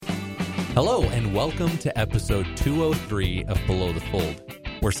Hello and welcome to episode 203 of Below the Fold,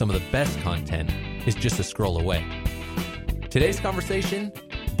 where some of the best content is just a scroll away. Today's conversation,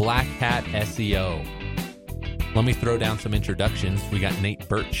 Black Hat SEO. Let me throw down some introductions. We got Nate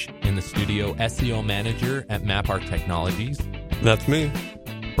Birch in the studio, SEO manager at MapArt Technologies. That's me.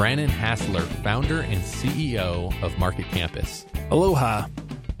 Brandon Hassler, founder and CEO of Market Campus. Aloha.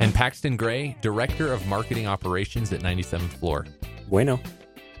 And Paxton Gray, director of marketing operations at 97th Floor. Bueno.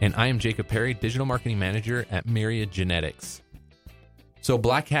 And I am Jacob Perry, digital marketing manager at Myriad Genetics. So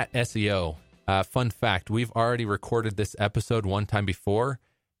Black Hat SEO, fun fact, we've already recorded this episode one time before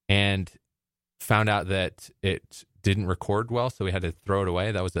and found out that it didn't record well, so we had to throw it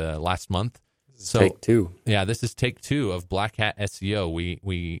away. That was last month. So take two. Yeah, this is take two of Black Hat SEO.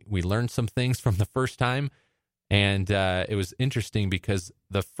 We learned some things from the first time, and it was interesting because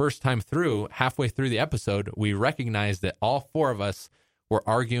the first time through, halfway through the episode, we recognized that all four of us were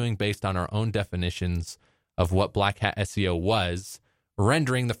arguing based on our own definitions of what Black Hat SEO was,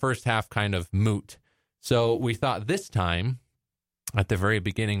 rendering the first half kind of moot. So we thought this time, at the very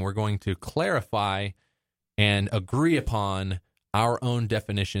beginning, we're going to clarify and agree upon our own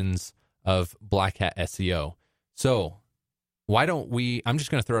definitions of Black Hat SEO. So why don't we, I'm just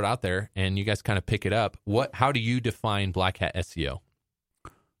going to throw it out there and you guys kind of pick it up. How do you define Black Hat SEO?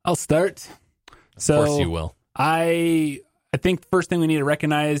 I'll start. Of course you will. I think the first thing we need to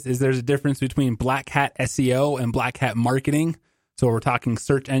recognize is there's a difference between Black Hat SEO and Black Hat marketing. So we're talking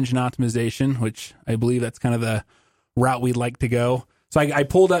search engine optimization, which I believe that's kind of the route we'd like to go. So I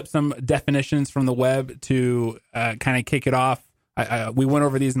pulled up some definitions from the web to kind of kick it off. We went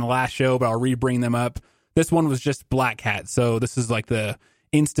over these in the last show, but I'll re-bring them up. This one was just Black Hat. So this is like the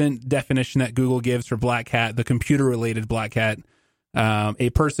instant definition that Google gives for Black Hat, the computer-related Black Hat.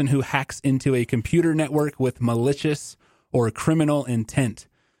 A person who hacks into a computer network with malicious or criminal intent.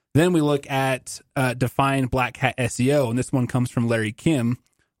 Then we look at define Black Hat SEO, and this one comes from Larry Kim.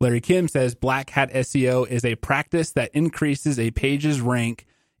 Larry Kim says Black Hat SEO is a practice that increases a page's rank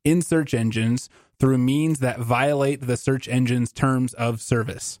in search engines through means that violate the search engine's terms of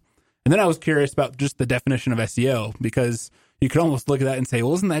service. And then I was curious about just the definition of SEO, because you could almost look at that and say,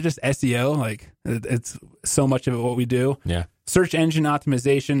 well, isn't that just SEO? Like, it's so much of it what we do. Yeah. Search engine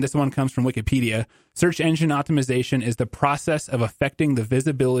optimization. This one comes from Wikipedia. Search engine optimization is the process of affecting the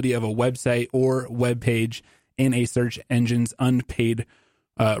visibility of a website or web page in a search engine's unpaid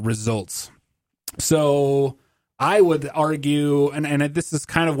results. So I would argue, and this is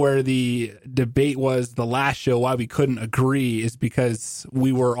kind of where the debate was the last show, why we couldn't agree is because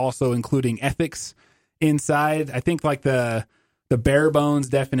we were also including ethics inside. I think like the bare bones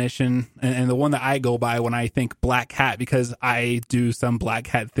definition and the one that I go by when I think Black Hat, because I do some Black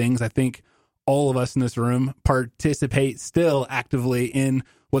Hat things. I think all of us in this room participate still actively in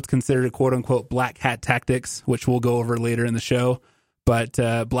what's considered a quote unquote Black Hat tactics, which we'll go over later in the show. But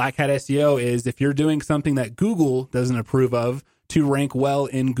Black Hat SEO is if you're doing something that Google doesn't approve of to rank well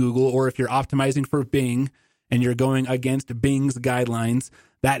in Google, or if you're optimizing for Bing and you're going against Bing's guidelines,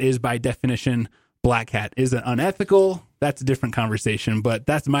 that is by definition Black Hat. Is it unethical? That's a different conversation, but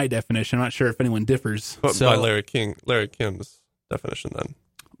that's my definition. I'm not sure if anyone differs. But by Larry Kim's definition, then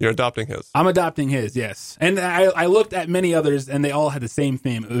you're adopting his. I'm adopting his, yes. And I looked at many others, and they all had the same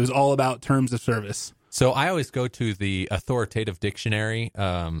theme. It was all about terms of service. So I always go to the authoritative dictionary.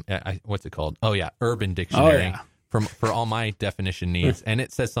 What's it called? Oh, yeah, Urban Dictionary. Oh, yeah. For all my definition needs. And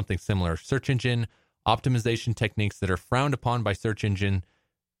it says something similar. Search engine optimization techniques that are frowned upon by search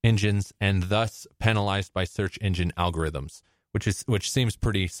engines and thus penalized by search engine algorithms, which seems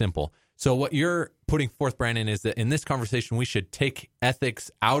pretty simple. So what you're putting forth, Brandon, is that in this conversation, we should take ethics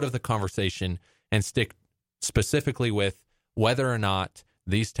out of the conversation and stick specifically with whether or not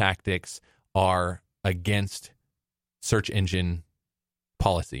these tactics are against search engine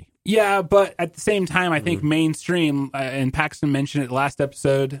policy. Yeah, but at the same time, I think mainstream, and Paxton mentioned it last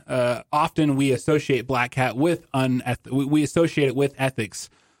episode, often we associate Black Hat with we associate it with ethics.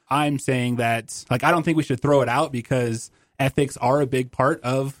 I'm saying that, like, I don't think we should throw it out because ethics are a big part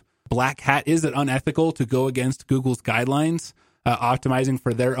of Black Hat. Is it unethical to go against Google's guidelines, optimizing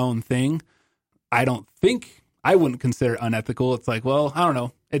for their own thing? I wouldn't consider it unethical. It's like, well, I don't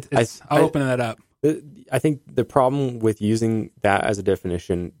know. I'll open that up. I think the problem with using that as a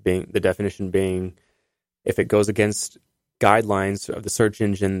definition being if it goes against guidelines of the search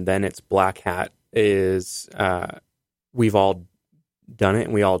engine, then it's Black Hat, is we've all done it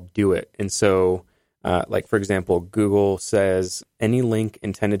and we all do it. And so, like, for example, Google says any link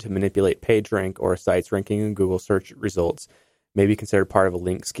intended to manipulate PageRank or a site's ranking in Google search results may be considered part of a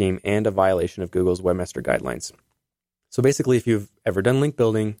link scheme and a violation of Google's Webmaster Guidelines. So basically, if you've ever done link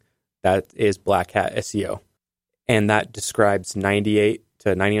building, that is Black Hat SEO. And that describes 98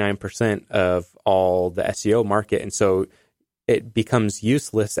 to 99% of all the SEO market. And so it becomes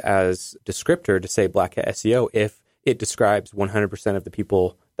useless as descriptor to say Black Hat SEO if it describes 100% of the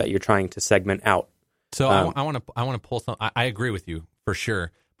people that you're trying to segment out. So I want to pull some. I agree with you for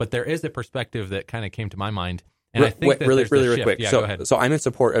sure, but there is a perspective that kind of came to my mind, and I think that really there's a shift. quick. Yeah, go ahead. So I'm in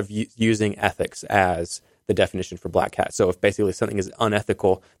support of using ethics as the definition for Black Hat. So if basically something is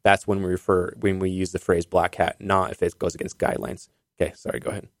unethical, that's when we use the phrase Black Hat, not if it goes against guidelines. Okay, sorry, go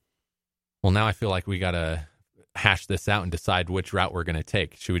ahead. Well, now I feel like we got to hash this out and decide which route we're going to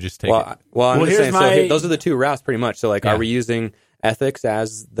take. Should we just take it? Well, I'm just saying, so those are the two routes pretty much. So like, Yeah. Are we using ethics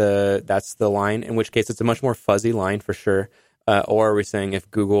as that's the line, in which case it's a much more fuzzy line for sure. Or are we saying if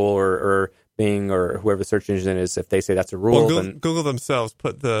Google or Bing or whoever the search engine is, if they say that's a rule, Well, then Google themselves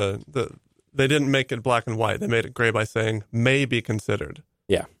put they didn't make it black and white. They made it gray by saying may be considered.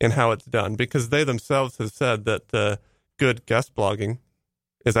 Yeah. In how it's done, because they themselves have said that good guest blogging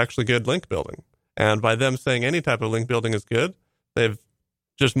is actually good link building. And by them saying any type of link building is good, they've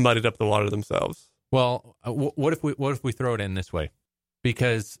just muddied up the water themselves. Well, what if we throw it in this way?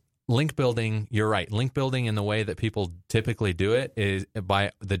 Because link building, you're right. Link building in the way that people typically do it is,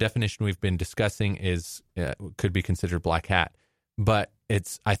 by the definition we've been discussing, is could be considered Black Hat. But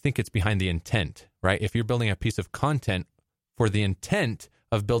I think it's behind the intent, right? If you're building a piece of content for the intent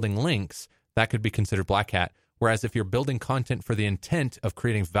of building links, that could be considered Black Hat. Whereas if you're building content for the intent of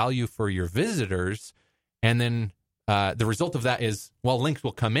creating value for your visitors, and then the result of that is, well, links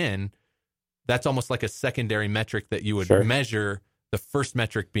will come in, that's almost like a secondary metric that you would measure, the first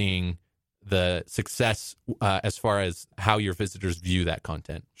metric being the success as far as how your visitors view that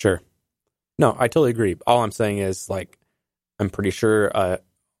content. Sure. No, I totally agree. All I'm saying is, like, I'm pretty sure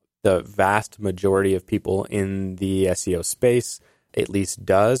the vast majority of people in the SEO space at least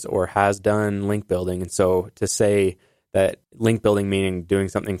does or has done link building. And so to say that link building, meaning doing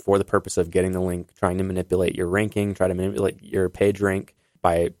something for the purpose of getting the link, trying to manipulate your ranking, try to manipulate your page rank,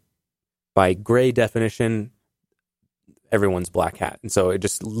 by gray definition, everyone's Black Hat. And so it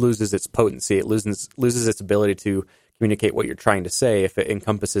just loses its potency. It loses its ability to communicate what you're trying to say if it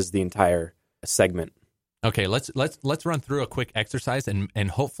encompasses the entire segment. Okay, let's run through a quick exercise,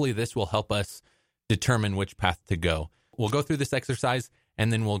 and hopefully this will help us determine which path to go. We'll go through this exercise,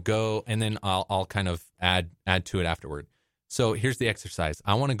 and then I'll kind of add to it afterward. So here's the exercise.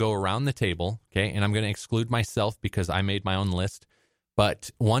 I want to go around the table, okay, and I'm going to exclude myself because I made my own list.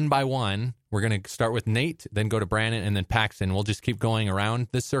 But one by one, we're going to start with Nate, then go to Brandon, and then Paxton. We'll just keep going around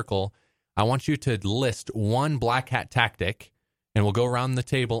this circle. I want you to list one Black Hat tactic, and we'll go around the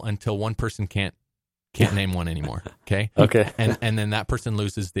table until one person can't name one anymore, okay? Okay. And then that person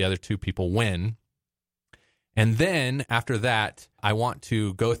loses, the other two people win. And then after that, I want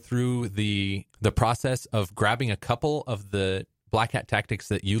to go through the process of grabbing a couple of the Black Hat tactics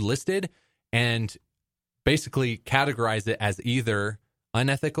that you listed and basically categorize it as either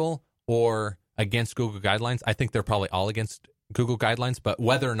unethical or against Google guidelines. I think they're probably all against Google guidelines, but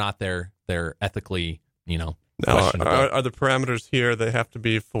whether or not they're ethically, Now, questionable. are the parameters here, they have to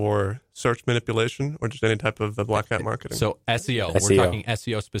be for search manipulation or just any type of the Black Hat marketing? So SEO. SEO. We're talking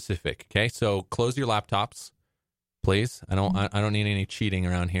SEO specific. Okay, so close your laptops, please. I don't need any cheating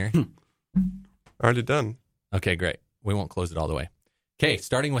around here. Already done. Okay, great. We won't close it all the way. Okay,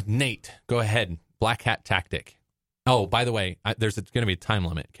 starting with Nate. Go ahead. Black Hat tactic. Oh, by the way, there's going to be a time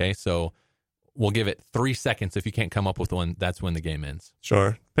limit. Okay, so we'll give it 3 seconds. If you can't come up with one, that's when the game ends.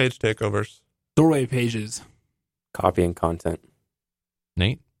 Sure. Page takeovers. Doorway pages. Copying content.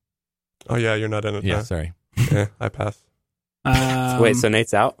 Nate? Oh, yeah, you're not in it. Yeah, huh? sorry. Yeah, I pass. Wait, so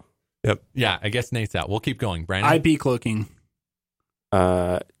Nate's out? Yeah, I guess Nate's out. We'll keep going. Brandon? IP cloaking.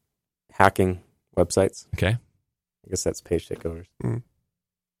 Hacking websites. Okay. I guess that's page takeovers.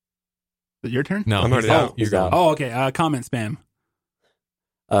 Is it your turn? No, I'm already he's out. You're He's going. out. Oh, okay. Comment spam.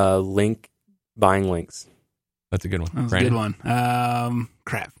 Buying links. That's a good one. That was Brandon? a good one.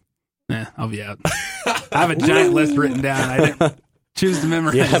 Crap. I'll be out. I have a giant list written down. I didn't choose to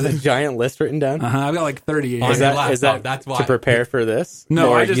memorize You have a it. giant list written down? I've got like 30. On Is your that laptop, that's why. to prepare for this? No,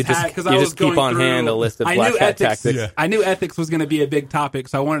 or I just you had because you I was just keep going on through, hand a list of I Black knew Hat ethics. tactics. Yeah. I knew ethics was going to be a big topic,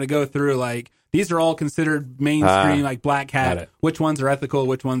 so I wanted to go through like these are all considered mainstream, like Black got Hat. it. Which ones are ethical?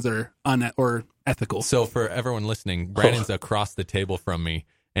 Which ones are or ethical? So for everyone listening, Brandon's across the table from me,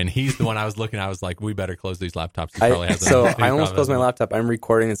 and he's the one I was looking at. I was like, we better close these laptops. He probably has So them. I almost closed my laptop. I'm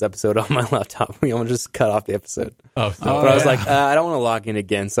recording this episode on my laptop. We almost just cut off the episode. Oh, so, Oh, But I was yeah. like, I don't want to log in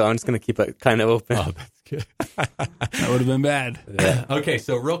again, so I'm just going to keep it kind of open. oh, that's good. That would have been bad. Yeah. Okay,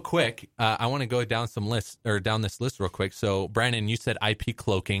 so real quick, I want to go down this list real quick. So Brandon, you said IP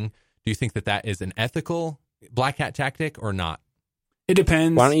cloaking. Do you think that is an ethical black hat tactic or not? It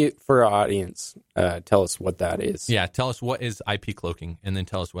depends. Why don't you, for our audience, tell us what that is? Yeah, tell us what is IP cloaking, and then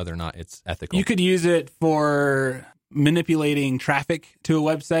tell us whether or not it's ethical. You could use it for manipulating traffic to a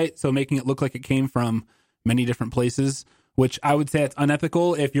website, so making it look like it came from many different places, which I would say it's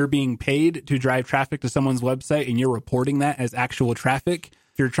unethical if you're being paid to drive traffic to someone's website and you're reporting that as actual traffic.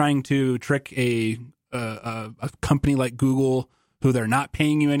 If you're trying to trick a company like Google, who they're not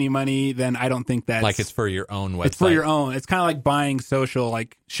paying you any money, then I don't think that's... Like it's for your own website. It's for your own. It's kind of like buying social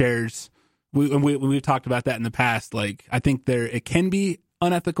like shares. We've talked about that in the past. Like, I think it can be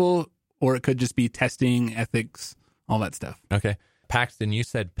unethical, or it could just be testing, ethics, all that stuff. Okay. Paxton, you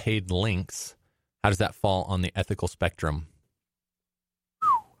said paid links. How does that fall on the ethical spectrum?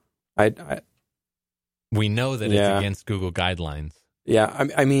 We know that it's against Google guidelines. Yeah,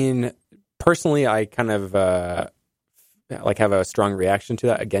 I mean, personally, I kind of have a strong reaction to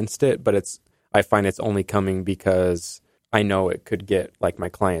that, against it, but I find it's only coming because I know it could get like my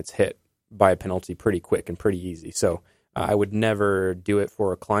clients hit by a penalty pretty quick and pretty easy. So I would never do it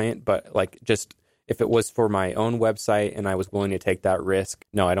for a client, but like just if it was for my own website and I was willing to take that risk,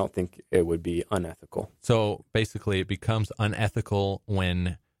 no, I don't think it would be unethical. So basically it becomes unethical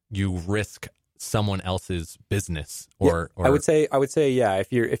when you risk someone else's business or I would say yeah,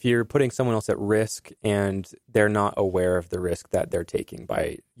 if you're putting someone else at risk and they're not aware of the risk that they're taking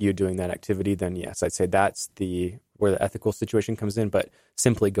by you doing that activity, then yes, I'd say that's where the ethical situation comes in. But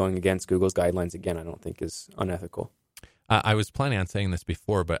simply going against Google's guidelines, again, I don't think is unethical. I was planning on saying this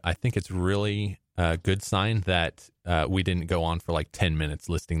before, but I think it's really a good sign that we didn't go on for like 10 minutes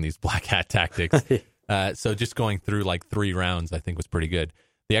listing these black hat tactics. So just going through like 3 rounds, I think was pretty good.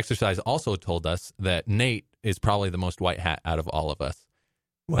 The exercise also told us that Nate is probably the most white hat out of all of us.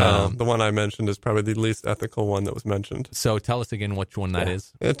 Well, the one I mentioned is probably the least ethical one that was mentioned. So tell us again which one that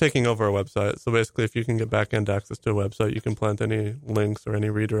is. Taking over a website. So basically, if you can get back-end access to a website, you can plant any links or any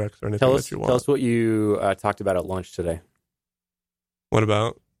redirects or anything that you want. Tell us what you talked about at lunch today. What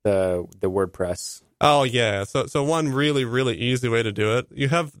about? The WordPress. Oh, yeah. So one really, really easy way to do it, you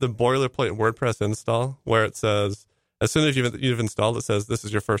have the boilerplate WordPress install where it says, as soon as you've installed, it says this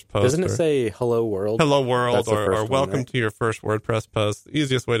is your first post. Doesn't it say hello world? Hello world, or welcome right? to your first WordPress post. The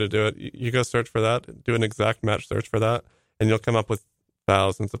easiest way to do it, you go search for that, do an exact match search for that, and you'll come up with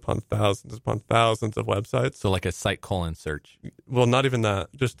thousands upon thousands upon thousands of websites. So like a site : search. Well, not even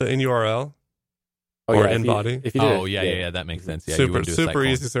that. Just the in URL or in body. Yeah, that makes sense. Yeah, super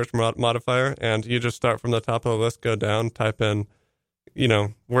easy search modifier, and you just start from the top of the list, go down, type in,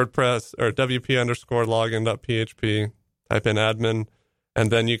 WordPress or wp_login.php, type in admin,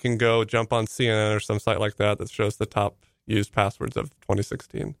 and then you can go jump on CNN or some site like that shows the top used passwords of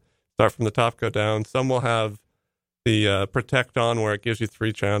 2016. Start from the top, go down. Some will have the protect on where it gives you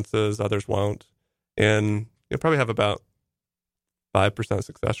 3 chances, others won't. And you'll probably have about 5%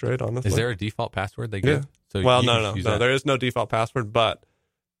 success rate, honestly. Is there a default password they give? Yeah. So no. There is no default password, but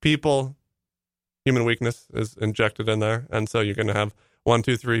human weakness is injected in there, and so you're going to have 1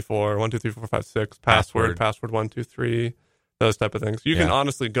 2 3 4 1 2 3 4 5 6 password 1 2 3, those type of things. You can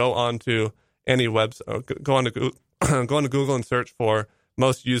honestly go onto any website, go onto Google and search for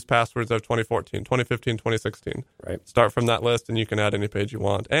most used passwords of 2014, 2015, 2016. Right. Start from that list, and you can add any page you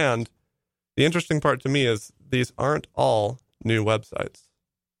want. And the interesting part to me is these aren't all new websites.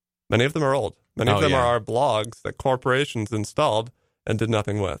 Many of them are old. Many of them are blogs that corporations installed and did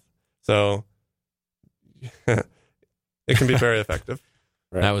nothing with. So it can be very effective.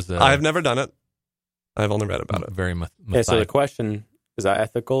 Right. That was. I've never done it. I've only read about it. Very Okay, so the question, is that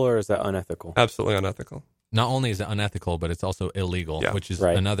ethical or is that unethical? Absolutely unethical. Not only is it unethical, but it's also illegal, which is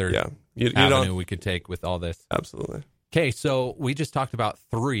another avenue we could take with all this. Absolutely. Okay, so we just talked about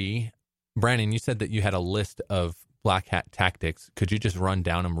 3. Brandon, you said that you had a list of black hat tactics. Could you just run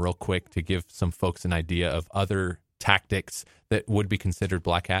down them real quick to give some folks an idea of other tactics that would be considered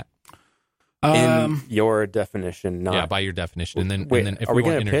black hat? In your definition, not by your definition, and then if are we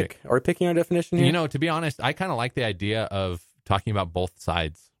going to pick? Are we picking our definition here? To be honest, I kind of like the idea of talking about both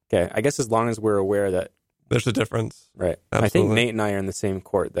sides. Okay, I guess as long as we're aware that there's a difference, right? Absolutely. I think Nate and I are in the same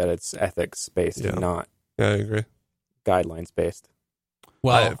court that it's ethics based and not. Yeah, I agree. Guidelines based.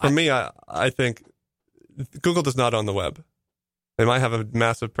 Well, for me, I think Google does not own the web. They might have a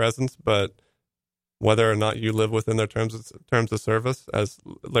massive presence, but whether or not you live within their terms of service, as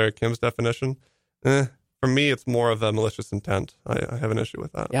Larry Kim's definition, for me, it's more of a malicious intent. I have an issue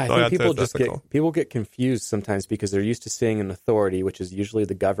with that. Yeah, I think people get confused sometimes because they're used to seeing an authority, which is usually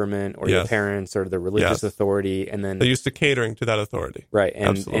the government or your parents or the religious authority, and then they're used to catering to that authority. Right,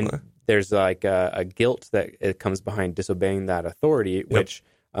 and there's like a guilt that it comes behind disobeying that authority, which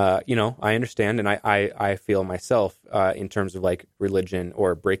I understand, and I feel myself in terms of like religion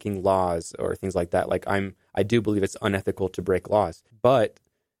or breaking laws or things like that. Like I do believe it's unethical to break laws, but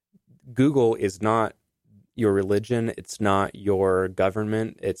Google is not your religion. It's not your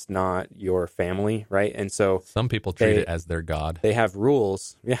government. It's not your family, right? And so Some people treat it as their god. they have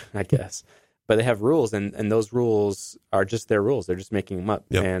rules. Yeah, I guess. But they have rules, and those rules are just their rules. They're just making them up,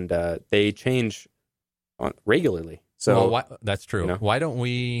 Yep. and they change regularly. So That's true. you know. Why don't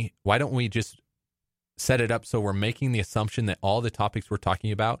we just set it up so we're making the assumption that all the topics we're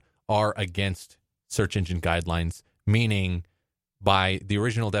talking about are against search engine guidelines, meaning by the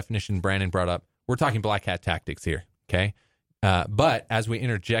original definition Brandon brought up, we're talking black hat tactics here, okay? But as we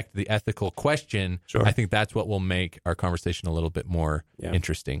interject the ethical question, Sure. I think that's what will make our conversation a little bit more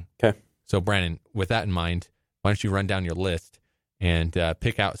interesting. Okay. So, Brandon, with that in mind, why don't you run down your list and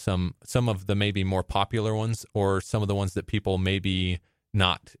pick out some of the maybe more popular ones, or some of the ones that people maybe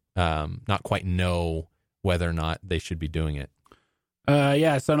not quite know whether or not they should be doing it.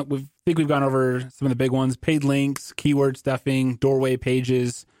 So we think we've gone over some of the big ones: paid links, keyword stuffing, doorway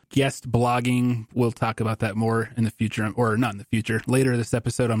pages, guest blogging. We'll talk about that more in the future, or not in the future, later this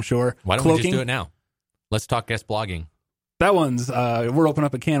episode, I'm sure. Why don't we just do it now? Let's talk guest blogging. That one's, we're opening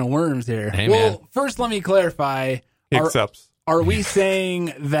up a can of worms here. Hey, well, man. First let me clarify. He accepts. Are we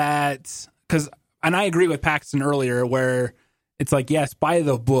saying that, and I agree with Paxton earlier, where it's like, yes, by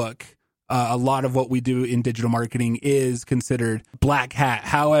the book, a lot of what we do in digital marketing is considered black hat.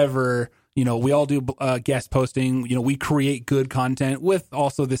 However, we all do guest posting. We create good content with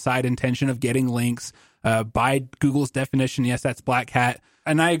also the side intention of getting links. By Google's definition, yes, that's black hat.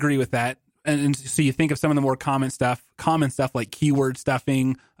 And I agree with that. And so you think of some of the more common stuff like keyword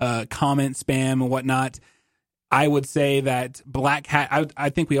stuffing, comment spam and whatnot. I would say that black hat, I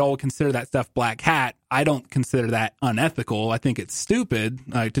think we all consider that stuff black hat. I don't consider that unethical. I think it's stupid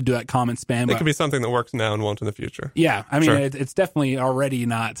to do that comment spam. It could be something that works now and won't in the future. Yeah. I mean, Sure. it's definitely already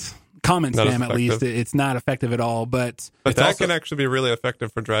not comment Not as spam, at least. effective. It's not effective at all, but But that can actually be really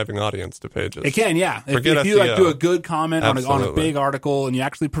effective for driving audience to pages. it can, yeah. If Forget you SEO. do a good comment on a Absolutely. big article and you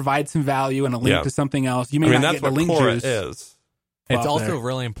actually provide some value and a link Yeah. to something else, you may not that's get the what link Quora juice. is. It's Out also there.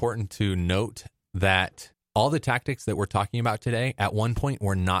 really important to note that all the tactics that we're talking about today, at one point,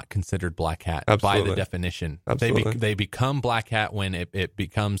 were not considered black hat by Absolutely. the definition. Absolutely. They become black hat when it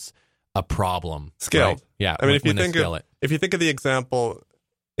becomes a problem. Scaled. Right? Yeah. I mean, when they scale it. if you think of the example,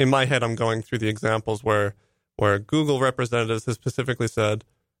 in my head, I'm going through the examples where Google representatives have specifically said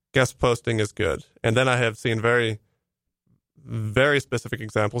guest posting is good. And then I have seen very, very specific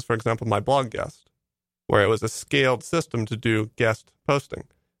examples. For example, my blog guest, where it was a scaled system to do guest posting.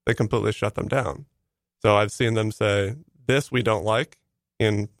 They completely shut them down. So I've seen them say, this we don't like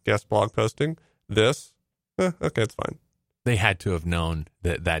in guest blog posting. This, okay, it's fine. They had to have known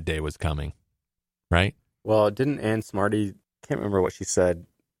that that day was coming, right? Well, didn't Ann Smarty, can't remember what she said,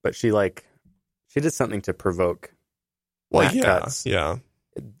 but she did something to provoke Well, Matt yeah, Cutts. yeah,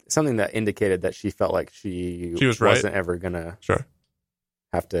 Something that indicated that she felt like she was right. wasn't ever going to sure.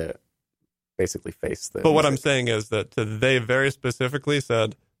 have to basically face the But what I'm music. saying is that they very specifically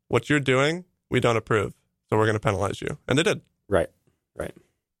said, what you're doing, we don't approve. So we're going to penalize you. And they did. Right.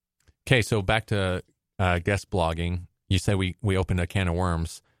 Okay, so back to guest blogging. You say we opened a can of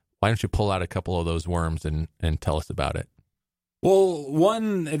worms. Why don't you pull out a couple of those worms and tell us about it? Well,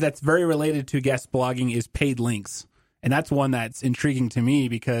 one that's very related to guest blogging is paid links. And that's one that's intriguing to me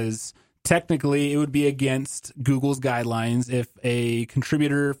because technically it would be against Google's guidelines if a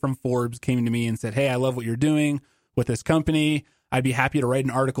contributor from Forbes came to me and said, hey, I love what you're doing with this company. I'd be happy to write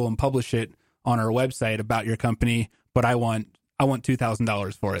an article and publish it on our website about your company, but I want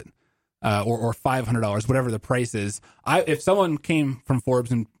 $2,000 for it. Or $500, whatever the price is. If someone came from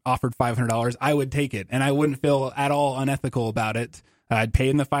Forbes and offered $500, I would take it, and I wouldn't feel at all unethical about it. I'd pay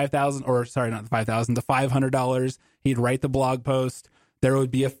him the $5,000, or sorry, not the $5,000, the $500. He'd write the blog post. There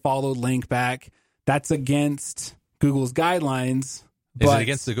would be a followed link back. That's against Google's guidelines. Is but it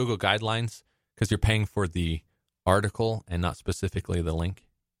against the Google guidelines because you're paying for the article and not specifically the link?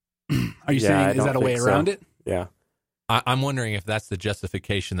 Are you Yeah, I saying is don't that a way think so. around it? Yeah. I'm wondering if that's the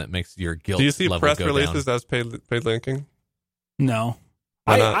justification that makes your guilt Do you see level press go releases down. as paid linking? No.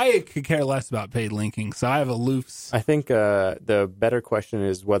 Why not? I could care less about paid linking, so I have a loose. I think the better question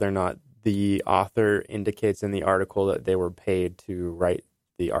is whether or not the author indicates in the article that they were paid to write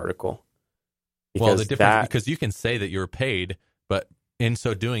the article. Well, the difference because you can say that you're paid, but in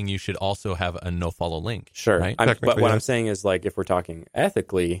so doing, you should also have a no follow link. Sure. right? But Technically, what I'm yes. saying is, like, if we're talking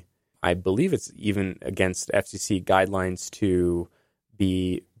ethically, I believe it's even against FCC guidelines to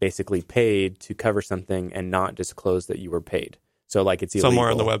be basically paid to cover something and not disclose that you were paid. So like it's illegal.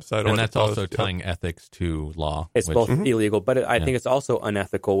 somewhere on the website. And or that's the also post, tying ethics to law. It's which- both illegal, but I think it's also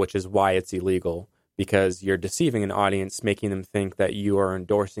unethical, which is why it's illegal, because you're deceiving an audience, making them think that you are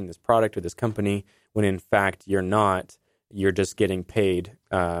endorsing this product or this company, when in fact you're not. You're just getting paid.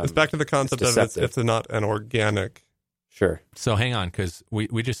 It's back to the concept of it's not an organic. Sure. So hang on, because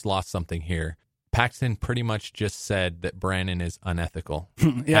we just lost something here. Paxton pretty much just said that Brannon is unethical.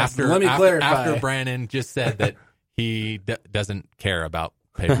 Yes, let me clarify. After Brannon just said that he doesn't care about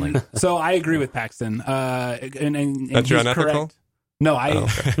paid link. So I agree with Paxton. And That's your he's unethical? correct. No,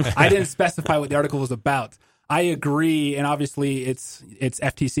 I didn't specify what the article was about. I agree, and obviously it's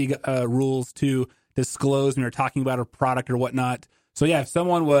FTC rules to disclose when you're talking about a product or whatnot. So yeah, if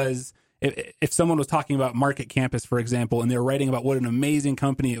someone was talking about Market Campus, for example, and they were writing about what an amazing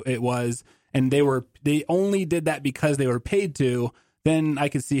company it was, and they only did that because they were paid to, then I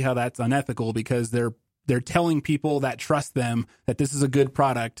could see how that's unethical, because they're telling people that trust them that this is a good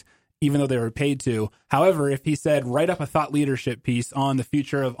product, even though they were paid to. However, if he said, write up a thought leadership piece on the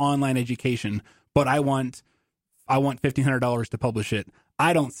future of online education, but I want $1,500 to publish it,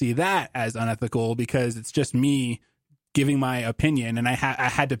 I don't see that as unethical, because it's just me giving my opinion, and I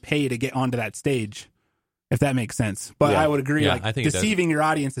had to pay to get onto that stage, if that makes sense. But I would agree, I think deceiving your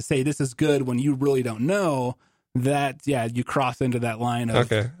audience to say this is good when you really don't know, that, you cross into that line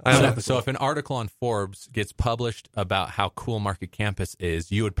of... Okay. So if an article on Forbes gets published about how cool Market Campus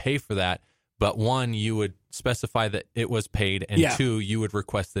is, you would pay for that, but one, you would specify that it was paid, and two, you would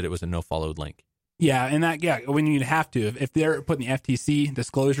request that it was a no-followed link. Yeah, and when you'd have to. If they're putting the FTC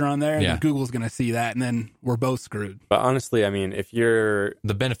disclosure on there, then Google's going to see that, and then we're both screwed. But honestly, I mean, if you're...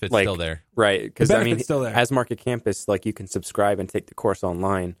 The benefit's still there. Right, because I mean, still there. as Market Campus, like, you can subscribe and take the course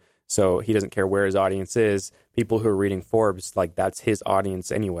online, so he doesn't care where his audience is. People who are reading Forbes, like, that's his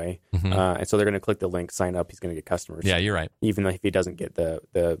audience anyway, and so they're going to click the link, sign up, he's going to get customers. Yeah, you're right. Even though if he doesn't get the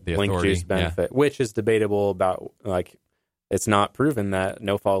link authority, juice benefit, which is debatable about, like, it's not proven that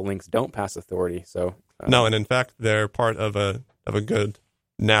no-follow links don't pass authority, so... No, and in fact, they're part of a good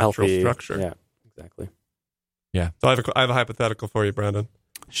natural healthy structure. Yeah, exactly. Yeah. So I have a hypothetical for you, Brandon.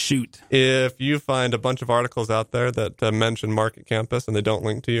 Shoot. If you find a bunch of articles out there that mention Market Campus and they don't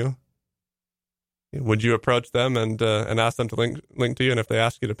link to you, would you approach them and ask them to link to you? And if they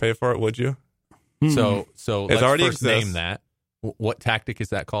ask you to pay for it, would you? So let's already first exists. name that. What tactic is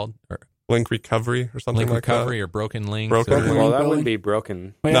that called? Or Link recovery or something link like recovery that? or broken links? Broken or- link. Well, that billing? wouldn't be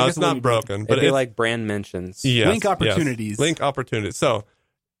broken. Wait, I No, guess it's it not would be broken, but It'd be it's like brand mentions. yes, Link opportunities. Yes. Link opportunities. So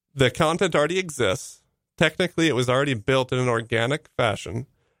the content already exists. Technically, it was already built in an organic fashion,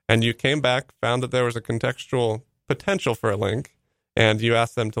 and you came back, found that there was a contextual potential for a link, and you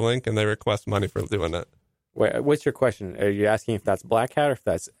asked them to link, and they request money for doing it. Wait, what's your question? Are you asking if that's black hat or if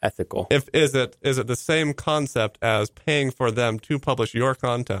that's ethical? Is it the same concept as paying for them to publish your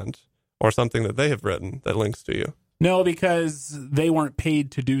content or something that they have written that links to you? No, because they weren't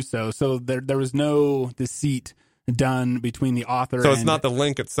paid to do so. So there was no deceit done between the author. So it's and, not the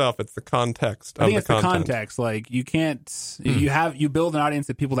link itself; it's the context I of think the it's the content. context. Like, you can't, you build an audience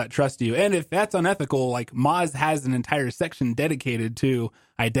of people that trust you. And if that's unethical, like, Moz has an entire section dedicated to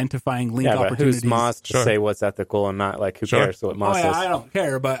identifying link Yeah, but opportunities. who's Moz to Sure. say what's ethical and not? Like, who Sure. cares what Oh, Moz yeah, says? I don't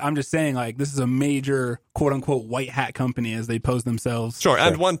care, but I'm just saying, like, this is a major quote unquote white hat company as they pose themselves. Sure.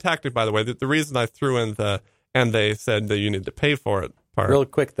 And one tactic, by the way, the reason I threw in and they said that you need to pay for it part. Real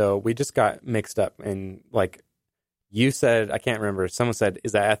quick though, we just got mixed up, and like you said, I can't remember. Someone said,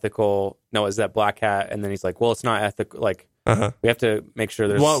 "Is that ethical?" No, is that black hat? And then he's like, "Well, it's not ethical." Like, we have to make sure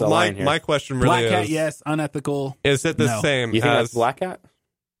there's a line here. my question really Black is: hat, yes. Unethical. is it the No. same You think as that's black hat?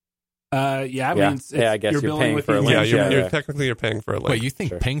 Yeah, I Yeah. mean, it's, Yeah, I guess you're billing paying with for a the link. Yeah, intention you're of technically you're paying for a link. Wait, you think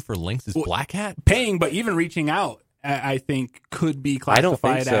Sure. paying for links is black hat? paying, but even reaching out, I think could be I don't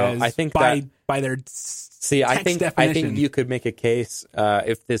classified think so. as I think by their See, I text think definition. you could make a case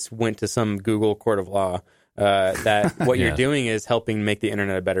if this went to some Google court of law that what Yeah. you're doing is helping make the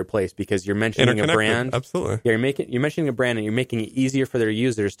internet a better place because you're mentioning a Interconnected, brand. absolutely. Yeah, you're mentioning a brand and you're making it easier for their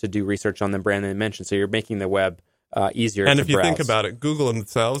users to do research on the brand they mentioned. So you're making the web easier. And to if you think browse. about it, Google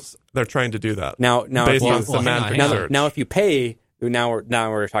themselves, they're trying to do that. now, based if you- on semantic hang on. search. now if you pay, now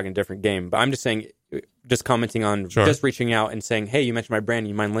we're talking a different game. But I'm just saying, just commenting on Sure. just reaching out and saying, hey, you mentioned my brand,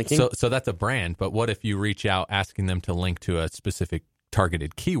 you mind linking? So that's a brand, but what if you reach out asking them to link to a specific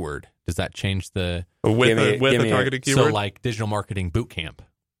targeted keyword? Does that change the with Give me- a give me a- targeted so keyword. like digital marketing boot camp?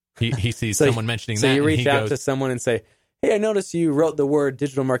 He sees So- someone mentioning So that, you and reach he out goes, to someone and say, hey, I noticed you wrote the word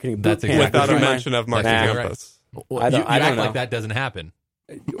digital marketing boot That's camp. exactly without a right. mention of Market Nah. Campus. well, I don't- you I don't act know. like that doesn't happen.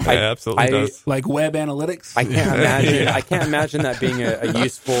 It absolutely does. like web analytics. I can't imagine. I can't imagine that being a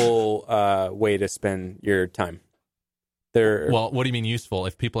useful way to spend your time. Well, what do you mean useful?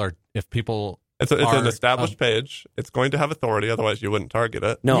 If people It's an established page. It's going to have authority, otherwise you wouldn't target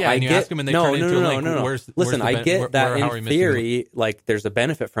it. No, yeah, I and you get. ask them and they no, turn no, into no, a link. no, no. Listen, Listen, I get that in theory, like there's a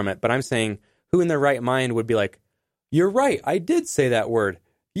benefit from it, but I'm saying, who in their right mind would be like, "You're right, I did say that word.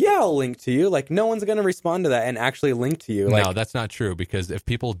 Yeah, I'll link to you." Like, no one's going to respond to that and actually link to you. Like, No, that's not true, because if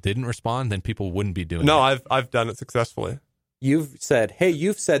people didn't respond, then people wouldn't be doing it. No, I've done it successfully. you've said, "Hey,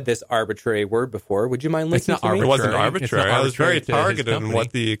 you've said this arbitrary word before. Would you mind linking not to me?" It wasn't Arbitrary. It's not arbitrary. I was very arbitrary to his targeted in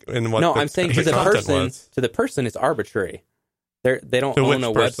company. what No, the I'm saying to the content person. was. To the person, it's arbitrary. They don't To own a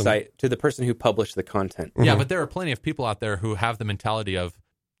which person? website. To the person who published the content. Yeah, but there are plenty of people out there who have the mentality of,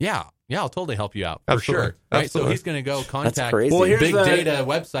 yeah, I'll totally help you out for Absolutely. sure. Right? Absolutely. So he's going to go contact crazy. Well, here's big the- data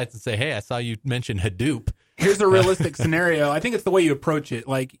websites and say, hey, I saw you mention Hadoop. Here's a realistic scenario. I think it's the way you approach it.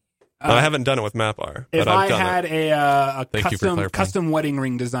 Like, I haven't done it with MapR, if but I've I done had it. a Thank you for clarifying. custom wedding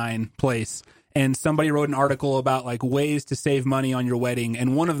ring design place, and somebody wrote an article about like ways to save money on your wedding,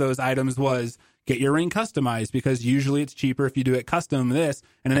 and one of those items was get your ring customized, because usually it's cheaper if you do it custom this,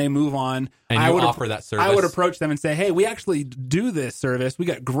 and then they move on. And I you would offer that service. I would approach them and say, hey, we actually do this service. We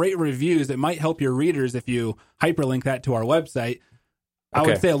got great reviews. It might help your readers if you hyperlink that to our website. I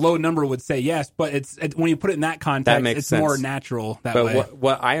would Okay. say a low number would say yes, but it's when you put it in that context, makes it's sense. more natural that But way.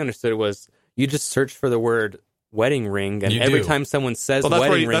 what I understood was you just search for the word wedding ring, and You every do. time someone says Well, that's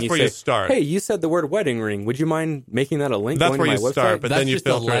wedding where you- ring, that's you where say, you start. "Hey, you said the word wedding ring. Would you mind making that a link?" That's going where to you my start, website?" but That's then you just a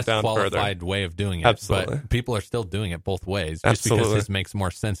filter it less down further. qualified way of doing it. Absolutely. But people are still doing it both ways. Just Absolutely. because this makes more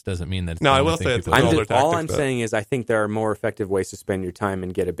sense doesn't mean that it's No, the I only will thing say it's people an do. older all tactic, I'm but- saying is I think there are more effective ways to spend your time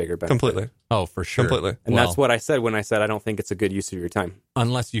and get a bigger benefit. Completely. Oh, for sure. Completely. And Well, that's what I said when I said I don't think it's a good use of your time.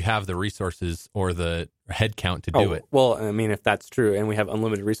 unless you have the resources or the head count to do it. Well, I mean, if that's true and we have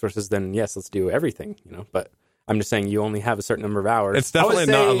unlimited resources, then yes, let's do everything, But I'm just saying you only have a certain number of hours. It's definitely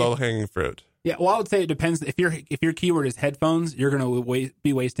not a say- low hanging fruit. Yeah, well, I would say it depends. If your keyword is headphones, you're going to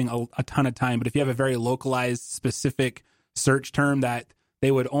be wasting a ton of time. But if you have a very localized, specific search term that they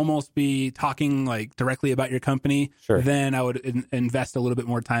would almost be talking like directly about your company, Sure. then I would invest a little bit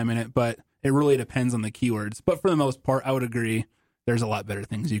more time in it. But it really depends on the keywords. But for the most part, I would agree there's a lot better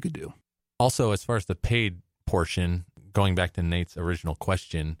things you could do. Also, as far as the paid portion, going back to Nate's original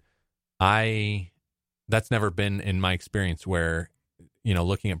question, that's never been in my experience where,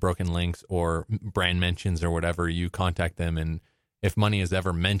 looking at broken links or brand mentions or whatever, you contact them, and if money is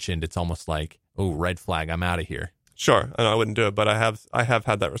ever mentioned, it's almost like, oh, red flag, I'm out of here. Sure, I wouldn't do it, but I have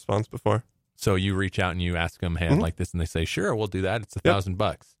had that response before. So you reach out and you ask them, hey, I'd like this, and they say, sure, we'll do that. It's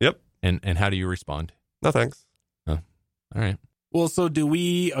 $1,000. Yep. And how do you respond? No thanks. All right. Well, so do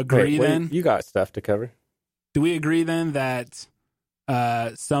we agree Wait, then? you got stuff to cover. Do we agree then that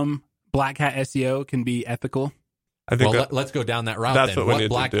some Black Hat SEO can be ethical? I think Well, that, let's go down that route. that's then. what we need to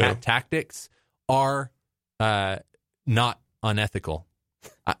Black do. Hat tactics are not unethical?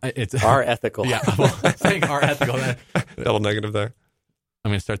 It's Are ethical. Yeah, well, saying are ethical. double negative there.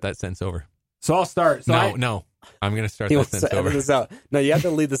 I'm going to start that sentence over. So I'll start. So No, I'm going to start He that wants to sentence edit over. this out. No, you have to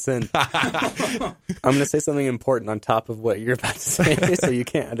lead this in. I'm going to say something important on top of what you're about to say, so you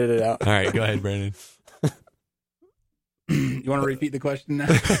can't edit it out. All right, go ahead, Brandon. You want to repeat the question now?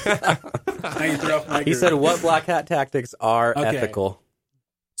 Now you throw off my He group. said, "What black hat tactics are Okay. ethical?"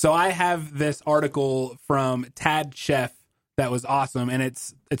 So I have this article from Tad Chef that was awesome, and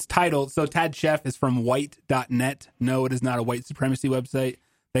it's titled. So Tad Chef is from white.net. No, it is not a white supremacy website.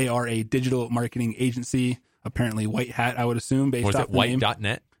 They are a digital marketing agency. Apparently, White Hat, I would assume, based Was off it the name.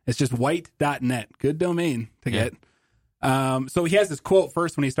 white.net? It's just white.net. Good domain to Yeah. get. So he has this quote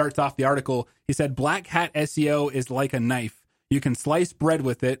first when he starts off the article. He said, "Black Hat SEO is like a knife. You can slice bread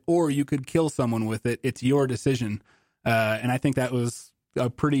with it, or you could kill someone with it. It's your decision." And I think that was a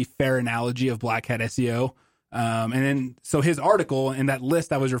pretty fair analogy of Black Hat SEO. And then, so his article in that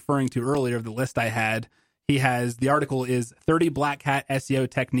list I was referring to earlier, the list I had, the article is 30 Black Hat SEO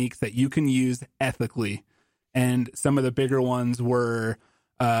techniques that you can use ethically. And some of the bigger ones were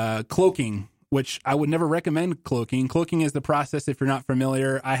cloaking, which I would never recommend cloaking. Cloaking is the process, if you're not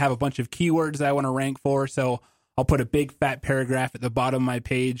familiar. I have a bunch of keywords that I want to rank for, so I'll put a big fat paragraph at the bottom of my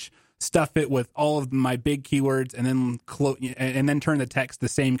page, stuff it with all of my big keywords, and then turn the text the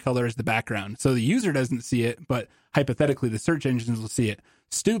same color as the background. So the user doesn't see it, but hypothetically the search engines will see it.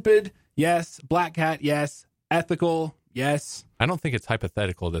 Stupid, yes. Black Hat, yes. Ethical, yes. I don't think it's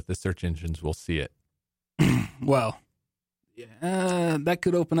hypothetical that the search engines will see it. Well, that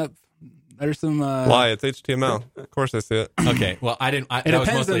could open up. There's some. Why? It's HTML. Of course I see it. Okay, well, I didn't. It that was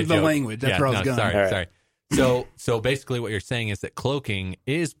depends mostly on a the joke. language. That's where I was going. Sorry, All right. sorry. So basically, what you're saying is that cloaking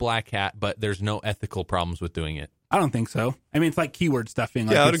is Black Hat, but there's no ethical problems with doing it. I don't think so. I mean, it's like keyword stuffing.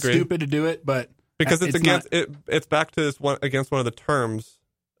 Like, Yeah, I would it's agree. stupid to do it, but because it's against it. It's back to this one against one of the terms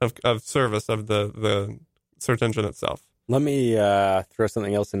of service of the search engine itself. Let me throw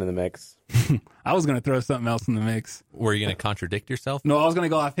something else into the mix. I was going to throw something else in the mix. Were you going to contradict yourself? No, I was going to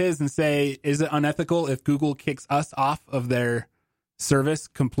go off his and say, is it unethical if Google kicks us off of their service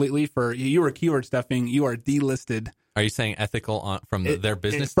completely for you were keyword stuffing? You are delisted. Are you saying ethical from their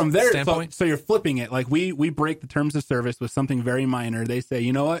business from their standpoint? So you're flipping it. Like we break the terms of service with something very minor. They say,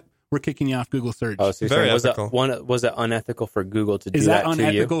 you know what? We're kicking you off Google search. Oh, so you're Very saying ethical. was it unethical for Google to do Is that that to you?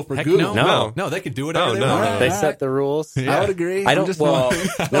 unethical for Heck Google? no, they could do whatever they no. want. They set the rules. Yeah. I would agree. I don't. Just Well,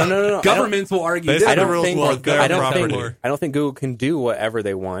 no. governments will argue. They this. set the don't rules think- for their I don't property. think. I don't think Google can do whatever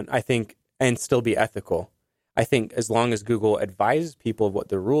they want. I think and still be ethical. I think as long as Google advises people of what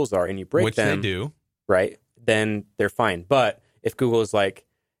the rules are and you break Which them, they do. right? Then they're fine. But if Google is like,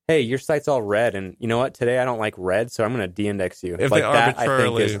 "Hey, your site's all red, and you know what? Today I don't like red, so I'm going to de-index you." If like they that, I think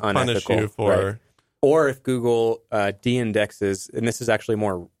arbitrarily is punish unethical. you for, Right? Or if Google de-indexes, and this is actually a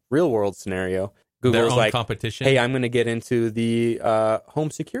more real-world scenario, Their Google's own like, competition. "Hey, I'm going to get into the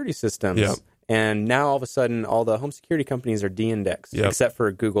home security systems." Yep. And now all of a sudden, all the home security companies are de-indexed, Yep. except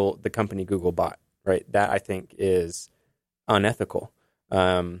for Google, the company Google bought. Right? That I think is unethical.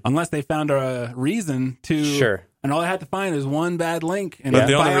 Unless they found a reason to. Sure. And all I had to find is one bad link. And but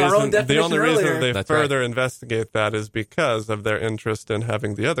the by our own only definition reason earlier, they That's further investigate that is because of their interest in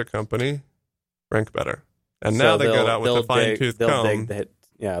having the other company rank better. And now they go out with a fine tooth comb.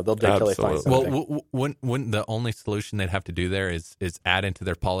 They'll dig till they find Absolutely. something. Well, wouldn't the only solution they'd have to do there is add into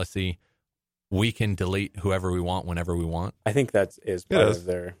their policy, we can delete whoever we want whenever we want? I think that is part of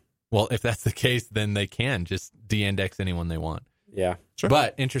their. Well, if that's the case, then they can just de-index anyone they want. Yeah. Sure.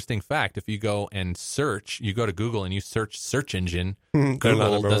 But interesting fact, if you go and search, you go to Google and you search engine, They're not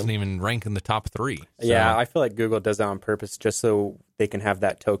Google number doesn't one. even rank in the top 3. So, Yeah, I feel like Google does that on purpose just so they can have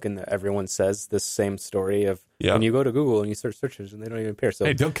that token that everyone says this same story of Yeah. when you go to Google and you search engines and they don't even appear. So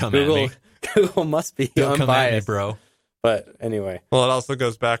hey, don't come Google, at me. Google must be Don't come at me, unbiased. bro. But anyway, Well, it also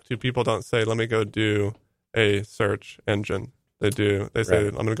goes back to people don't say, let me go do a search engine. They do. They say, Right.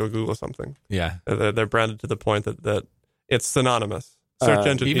 I'm going to go Google something. Yeah. They're branded to the point that it's synonymous. Search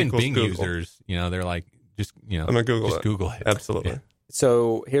engine Even equals Bing Google. users, they're like, just, I'm going to Google just it. Google it. Absolutely. Yeah.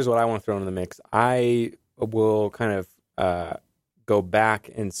 so here's what I want to throw in the mix. I will kind of go back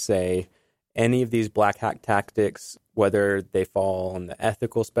and say any of these black hat tactics, whether they fall on the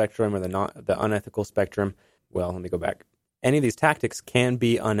ethical spectrum or the unethical spectrum. Well, let me go back. Any of these tactics can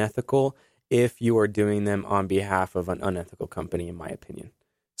be unethical if you are doing them on behalf of an unethical company, in my opinion.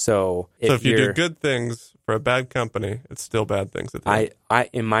 So if you do good things for a bad company, it's still bad things at the end. I,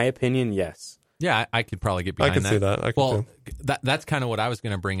 in my opinion, yes. Yeah, I could probably get I behind can that. see that. I can Well, too. that's kind of what I was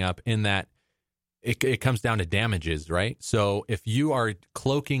going to bring up in that it comes down to damages, right? So if you are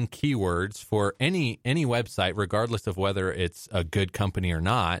cloaking keywords for any website, regardless of whether it's a good company or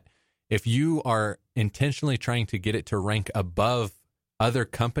not, if you are intentionally trying to get it to rank above other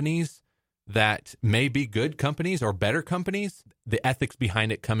companies that may be good companies or better companies, the ethics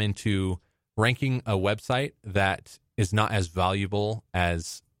behind it come into ranking a website that is not as valuable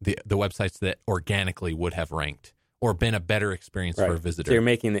as the websites that organically would have ranked or been a better experience for a visitor. So you're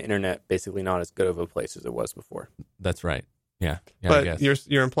making the internet basically not as good of a place as it was before. That's right. Yeah. I guess. But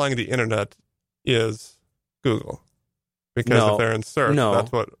you're implying the internet is Google. Because No. if they're in search, No.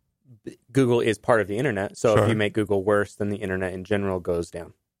 that's what... Google is part of the internet, so Sure. if you make Google worse, then the internet in general goes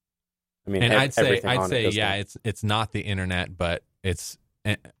down. I mean, And I'd say everything on it goes yeah, down. it's not the internet, but it's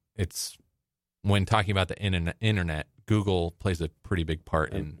when talking about the internet, Google plays a pretty big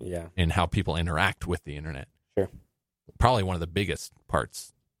part in how people interact with the internet. Sure. Probably one of the biggest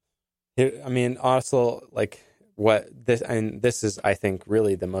parts. I mean, also, like this is, I think,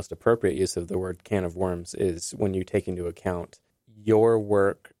 really the most appropriate use of the word can of worms is when you take into account your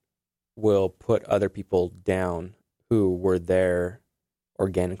work will put other people down who were there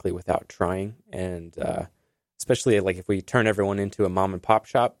organically without trying. And especially like if we turn everyone into a mom and pop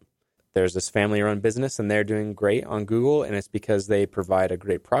shop, there's this family run business and they're doing great on Google. And it's because they provide a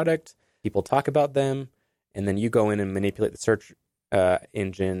great product. People talk about them. And then you go in and manipulate the search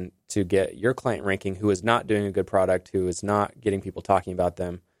engine to get your client ranking who is not doing a good product, who is not getting people talking about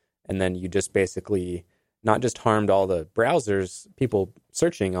them. And then you just basically not just harmed all the browsers, people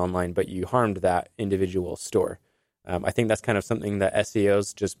searching online, but you harmed that individual store. I think that's kind of something that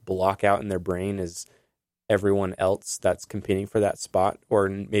SEOs just block out in their brain is everyone else that's competing for that spot or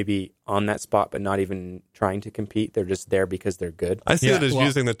maybe on that spot but not even trying to compete. They're just there because they're good. I see Yeah, it as well-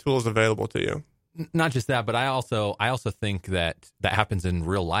 using the tools available to you. not just that, but I also think that happens in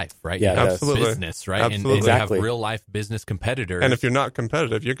real life, right? Yeah, You have absolutely. business, right? Absolutely. And you have Exactly. real life business competitors. And if you're not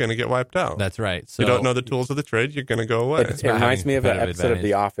competitive, you're going to get wiped out. that's right. So you don't know the tools of the trade, you're going to go away. It about reminds having me of an competitive episode of advantage.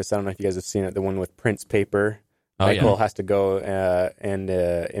 The Office. I don't know if you guys have seen it, the one with Prince Paper. Oh, yeah. Michael has to go and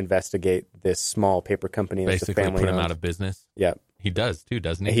investigate this small paper company that's a basically family put him owned. out of business. Yeah, He does too,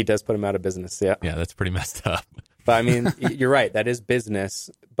 doesn't he? he does put him out of business. Yeah, Yeah, that's pretty messed up. but I mean, you're right. That is business.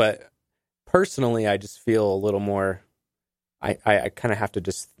 But personally, I just feel a little more. I kind of have to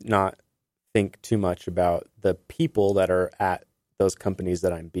just not think too much about the people that are at those companies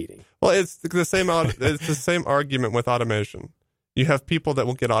that I'm beating. Well, it's the same. It's the same argument with automation. You have people that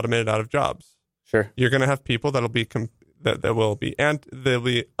will get automated out of jobs. Sure. You're going to have people that'll be that will be they'll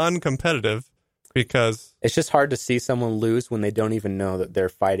be uncompetitive because It's just hard to see someone lose when they don't even know that they're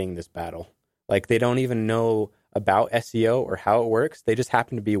fighting this battle. Like they don't even know about SEO or how it works. They just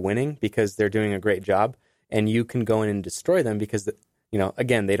happen to be winning because they're doing a great job, and you can go in and destroy them because,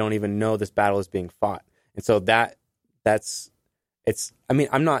 again, they don't even know this battle is being fought. And so that's I mean,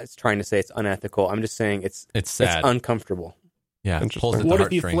 I'm not trying to say it's unethical. I'm just saying it's sad. It's uncomfortable. Yeah, it Interesting. pulls at the What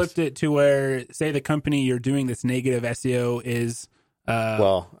if you heartstrings. flipped it to where, say, the company you're doing this negative SEO is?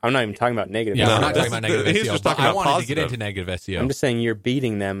 Well, I'm not even talking about negative. Yeah, No, we're not that's- talking about negative he's SEO. just but talking I about wanted to positive. get into negative SEO. I'm just saying you're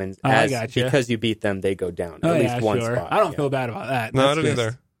beating them, and I gotcha. because you beat them, they go down Oh, at least yeah, one sure. spot. I don't Yeah. feel bad about that. no, I That's don't just-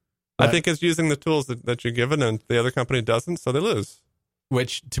 either. I but- think it's using the tools that you're given, and the other company doesn't, so they lose.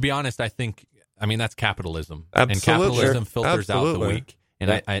 Which, to be honest, that's capitalism. Absolutely. And capitalism Sure. filters out the Absolutely. weak.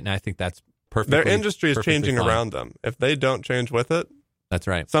 And I think that's perfectly Their industry is perfectly changing fine. around them. If they don't change with it, That's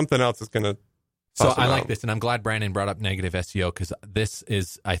right. something else is going to. So I like this, and I'm glad Brandon brought up negative SEO because this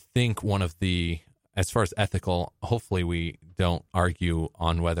is, I think, one of the, as far as ethical, hopefully we don't argue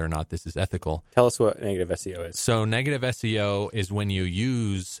on whether or not this is ethical. Tell us what negative SEO is. So negative SEO is when you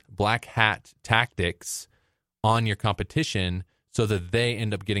use black hat tactics on your competition so that they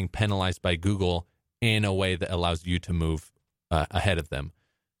end up getting penalized by Google in a way that allows you to move ahead of them.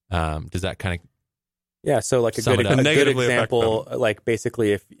 Does that kind of Yeah, so like a Sum good, it up. a good Negatively affect example, like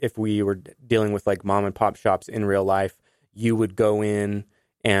basically if we were dealing with like mom and pop shops in real life, you would go in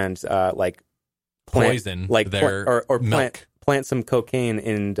and like plant, poison like their or milk? plant some cocaine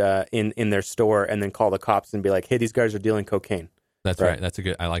in their store and then call the cops and be like, hey, these guys are dealing cocaine. That's Right. right. That's a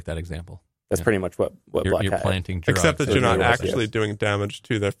good. I like that example. That's Yeah. pretty much what You're Black Hat. planting drugs. Except that So you're not yes. actually doing damage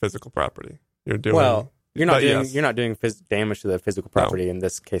to their physical property. You're doing Well, you're not but doing yes. you're not doing damage to the physical property in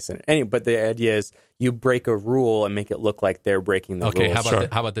this case. But the idea is you break a rule and make it look like they're breaking the Okay, rules.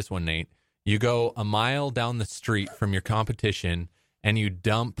 how about this one, Nate? You go a mile down the street from your competition and you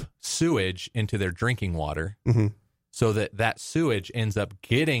dump sewage into their drinking water Mhm. so that sewage ends up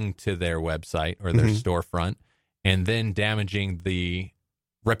getting to their website or their storefront and then damaging the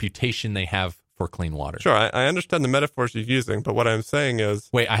reputation they have for clean water. Sure, I understand the metaphors you're using, but what I'm saying is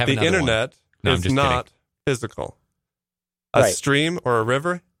Wait, I have the another one. internet No, I'm is just not physical. A Right. stream or a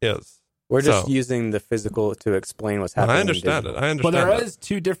river is. We're just So- using the physical to explain what's happening. I in understand it. digital. I Well, understand there it. is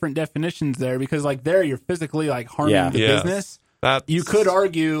two different definitions there because, like, there you're physically like harming Yeah. the Yes. business. That's, You could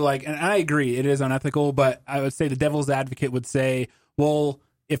argue, like, and I agree, it is unethical. But I would say the devil's advocate would say, well,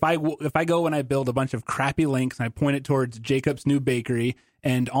 if I go and I build a bunch of crappy links and I point it towards Jacob's new bakery,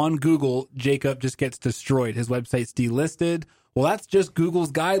 and on Google, Jacob just gets destroyed, his website's delisted. Well, that's just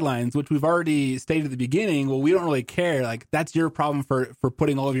Google's guidelines, which we've already stated at the beginning. Well, we don't really care. Like, that's your problem for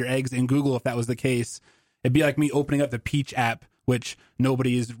putting all of your eggs in Google. If that was the case, it'd be like me opening up the Peach app, which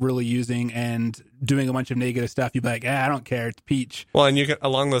nobody is really using, and doing a bunch of negative stuff. You'd be like, I don't care. It's Peach. Well, and you can,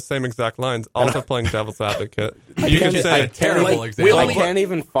 along those same exact lines, also playing devil's advocate. You can't- can I say, Terrible Like, example. we I only- can't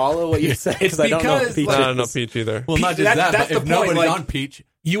even follow what you said because I don't know. because, What peach like- I don't know is. Peach either. Well, not Peach- just that, that's but the if point, nobody's like- on Peach,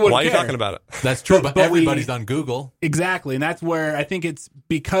 You wouldn't Why are you care. talking about it? that's true, but but we- everybody's on Google. Exactly. And that's where I think it's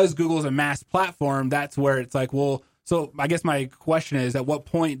because Google's a mass platform. That's where it's like, well, so I guess my question is, at what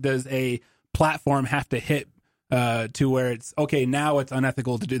point does a platform have to hit to where it's okay, now it's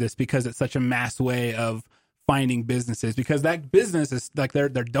unethical to do this because it's such a mass way of finding businesses? Because that business is like their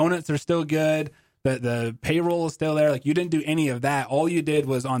donuts are still good. The payroll is still there. Like, you didn't do any of that. All you did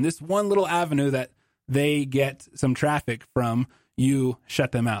was on this one little avenue that they get some traffic from, you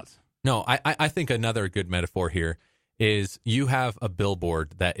shut them out. No, I think another good metaphor here is you have a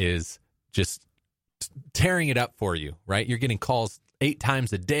billboard that is just tearing it up for you, right? You're getting calls 8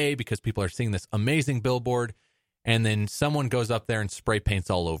 times a day because people are seeing this amazing billboard, and then someone goes up there and spray paints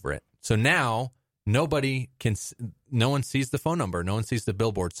all over it. So now no one sees the phone number, no one sees the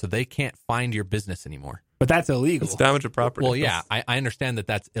billboard, so they can't find your business anymore. But that's illegal. It's damage of property. Well, yeah, I understand that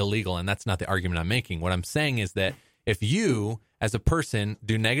that's illegal, and that's not the argument I'm making. What I'm saying is that If you, as a person,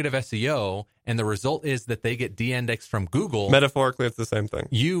 do negative SEO and the result is that they get de-indexed from Google, Metaphorically, it's the same thing.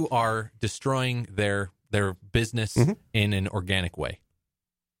 you are destroying their business in an organic way.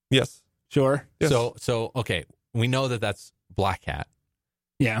 Yes. Sure. Yes. So okay, we know that that's Black Hat.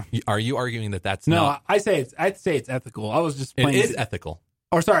 Yeah. Are you arguing that that's No, not? I'd say it's ethical. I was just It playing. is ethical.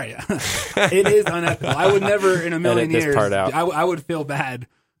 Or sorry, it is unethical. I would never in a million Edit this years. part out. I would feel bad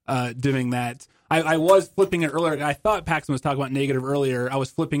doing that. I was flipping it earlier. I thought Paxton was talking about negative earlier. I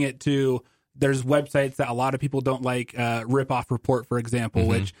was flipping it to there's websites that a lot of people don't like. Rip-Off Report, for example,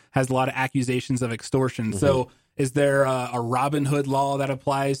 which has a lot of accusations of extortion. So is there a Robinhood law that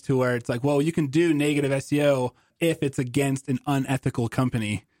applies to where it's like, well, you can do negative SEO if it's against an unethical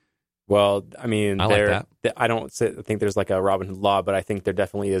company? Well, I mean, I like that. I don't think there's like a Robinhood law, but I think there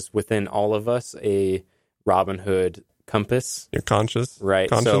definitely is within all of us a Robinhood compass, You're conscious. right?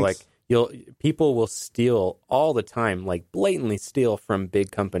 Conscience. So like people will steal all the time, like blatantly steal from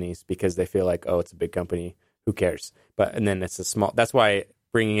big companies because they feel like, oh, it's a big company, who cares? And then it's a small. That's why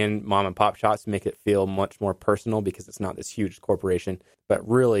bringing in mom and pop shops make it feel much more personal because it's not this huge corporation. But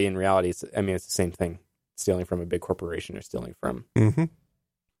really, in reality, it's the same thing. Stealing from a big corporation or stealing from. Mm-hmm.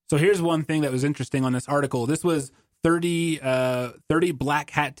 So here's one thing that was interesting on this article. This was 30 black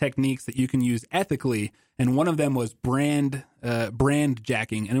hat techniques that you can use ethically, and one of them was brand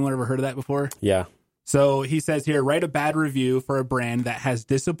jacking. Anyone ever heard of that before? Yeah. So he says here, write a bad review for a brand that has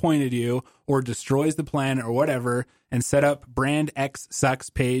disappointed you or destroys the plan or whatever, and set up brand X sucks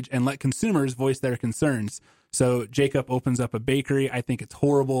page and let consumers voice their concerns. So Jacob opens up a bakery. I think it's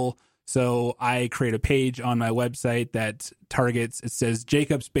horrible. So I create a page on my website that targets, it says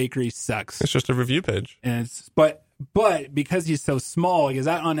Jacob's Bakery sucks. It's just a review page. And it's, but because he's so small, like, is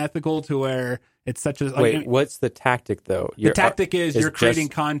that unethical to where it's such a, like, Wait, what's the tactic though? the tactic is you're creating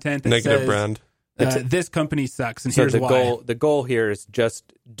just content that Negative says, brand. this company sucks. And So here's the why. the goal here is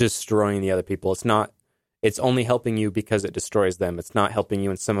just destroying the other people. It's only helping you because it destroys them. It's not helping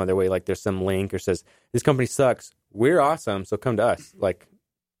you in some other way. Like there's some link or says, this company sucks. We're awesome. So come to us. Like,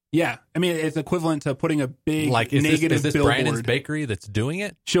 Yeah. I mean, it's equivalent to putting a big Like, is negative this billboard. Brandon's Bakery that's doing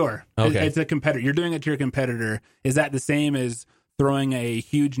it? Sure. Okay. It's a competitor. You're doing it to your competitor. Is that the same as throwing a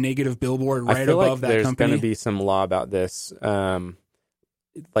huge negative billboard right I feel above like that there's company? going to be some law about this.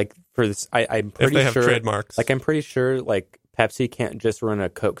 Like for this, I'm If pretty they have sure. trademarks. Like I'm pretty sure, like Pepsi can't just run a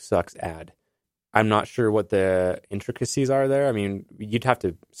Coke sucks ad. I'm not sure what the intricacies are there. I mean, you'd have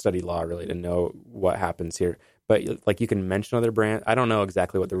to study law really to know what happens here. But like you can mention other brands. I don't know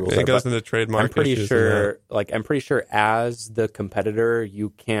exactly what the rules are. it goes but into trademark I'm pretty issues sure. Like I'm pretty sure, as the competitor, you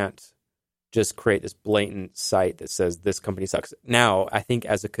can't just create this blatant site that says this company sucks. Now, I think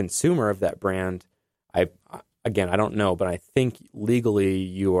as a consumer of that brand, I don't know, but I think legally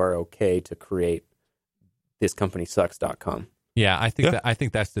you are okay to create thiscompanysucks.com. Yeah, I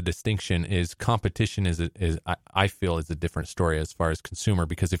think that's the distinction. Is competition I feel is a different story as far as consumer,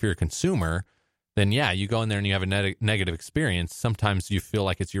 because if you're a consumer, then yeah, you go in there and you have a negative experience. Sometimes you feel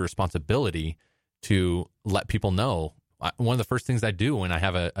like it's your responsibility to let people know. One of the first things I do when I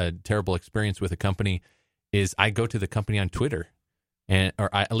have a terrible experience with a company is I go to the company on Twitter,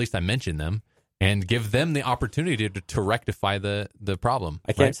 at least I mention them and give them the opportunity to rectify the problem.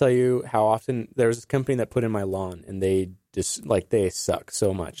 I can't tell you how often there was this company that put in my lawn and they just they suck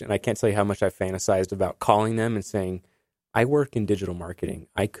so much. And I can't tell you how much I fantasized about calling them and saying, I work in digital marketing.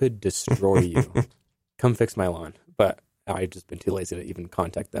 I could destroy you. Come fix my lawn. But I've just been too lazy to even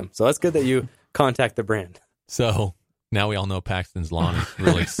contact them. So that's good that you contact the brand. So now we all know Paxton's lawn is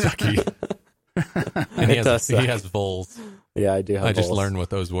really sucky. And he has voles. Yeah, I do have I just voles. learned what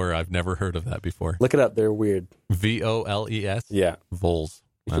those were. I've never heard of that before. Look it up. They're weird. VOLES? Yeah. Voles.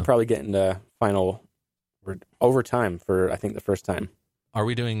 You should probably get into final overtime for, I think, the first time. Are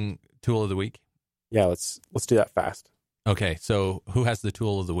we doing tool of the week? Yeah, let's do that fast. Okay, so who has the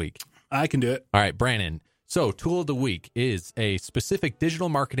tool of the week? I can do it. All right, Brandon. So tool of the week is a specific digital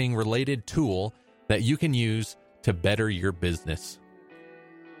marketing related tool that you can use to better your business.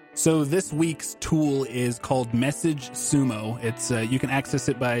 So this week's tool is called Message Sumo. It's you can access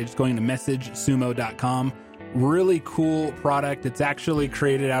it by just going to messagesumo.com. Really cool product. It's actually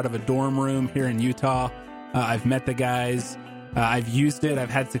created out of a dorm room here in Utah. I've met the guys. I've used it. I've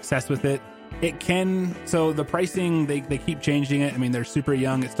had success with it. So the pricing, they keep changing it. I mean, they're super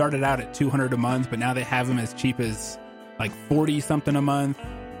young. It started out at $200 a month, but now they have them as cheap as like 40 something a month,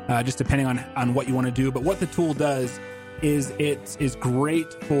 just depending on what you want to do. But what the tool does is it is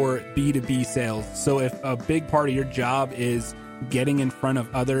great for B2B sales. So if a big part of your job is getting in front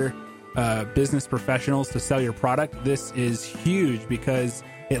of other business professionals to sell your product, this is huge because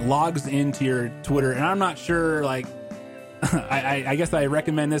it logs into your Twitter. And I'm not sure, like, I guess I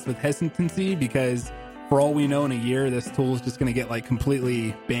recommend this with hesitancy because for all we know in a year, this tool is just going to get like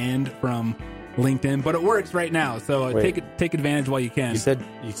completely banned from LinkedIn, but it works right now. So take advantage while you can.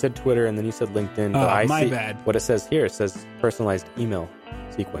 You said Twitter and then you said LinkedIn. But my bad. What it says here, it says personalized email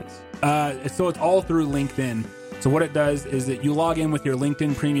sequence. So it's all through LinkedIn. So what it does is that you log in with your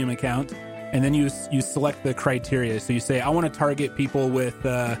LinkedIn premium account and then you select the criteria. So you say, I want to target people with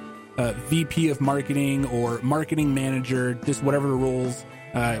VP of marketing or marketing manager, just whatever roles,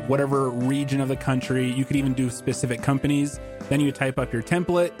 whatever region of the country. You could even do specific companies. Then you type up your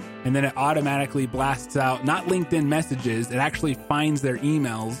template and then it automatically blasts out, not LinkedIn messages. It actually finds their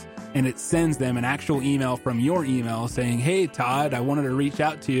emails and it sends them an actual email from your email saying, hey, Todd, I wanted to reach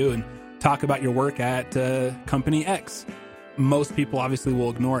out to you and talk about your work at company X. Most people obviously will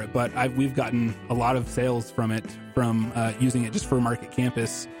ignore it, but we've gotten a lot of sales from it, from using it just for Market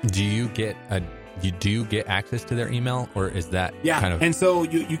Campus. Do you get access to their email, or is that kind of... And so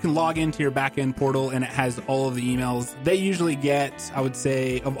you can log into your backend portal and it has all of the emails. They usually get, I would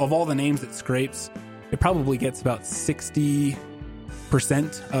say, of all the names it scrapes, it probably gets about 60%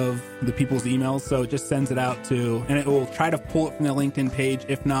 of the people's emails. So it just sends it out to, and it will try to pull it from the LinkedIn page.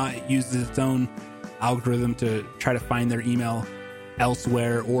 If not, it uses its own algorithm to try to find their email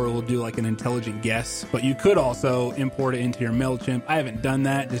elsewhere, or it will do like an intelligent guess. But you could also import it into your MailChimp. I haven't done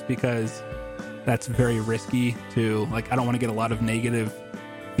that just because that's very risky to, like, I don't want to get a lot of negative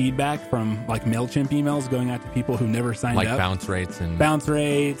feedback from like MailChimp emails going out to people who never signed up. Like bounce rates and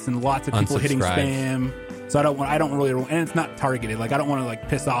lots of people hitting spam. So I don't really, and it's not targeted. Like, I don't want to like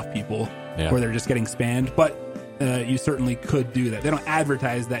piss off people where they're just getting spammed, but you certainly could do that. They don't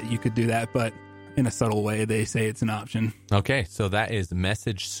advertise that you could do that, but in a subtle way, they say it's an option. Okay, so that is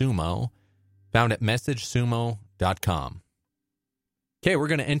MessageSumo, found at MessageSumo.com. Okay, we're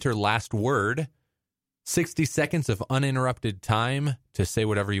going to enter last word. 60 seconds of uninterrupted time to say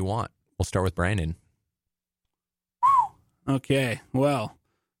whatever you want. We'll start with Brandon. Okay, well,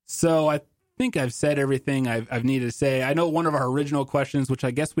 so I think I've said everything I've needed to say. I know one of our original questions, which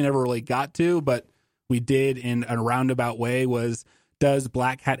I guess we never really got to, but we did in a roundabout way, was, does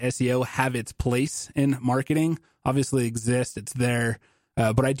Black Hat SEO have its place in marketing? Obviously exists, it's there,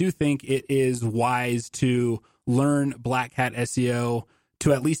 but I do think it is wise to learn Black Hat SEO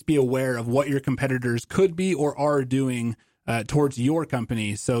to at least be aware of what your competitors could be or are doing towards your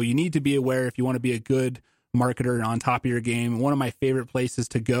company. So you need to be aware if you want to be a good marketer and on top of your game. One of my favorite places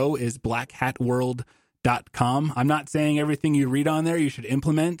to go is blackhatworld.com. I'm not saying everything you read on there you should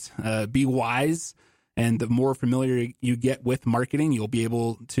implement. Be wise. And the more familiar you get with marketing, you'll be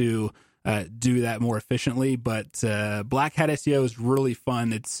able to do that more efficiently. But Black Hat SEO is really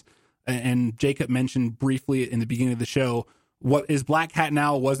fun. And Jacob mentioned briefly in the beginning of the show, what is Black Hat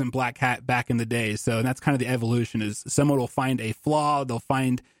now wasn't Black Hat back in the day. So that's kind of the evolution, is someone will find a flaw. They'll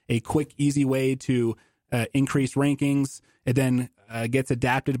find a quick, easy way to increase rankings. It then gets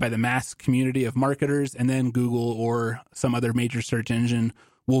adapted by the mass community of marketers. And then Google or some other major search engine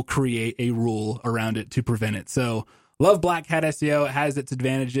will create a rule around it to prevent it. So love Black Hat SEO. It has its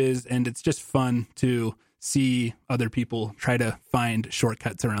advantages, and it's just fun to see other people try to find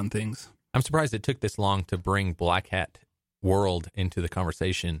shortcuts around things. I'm surprised it took this long to bring Black Hat World into the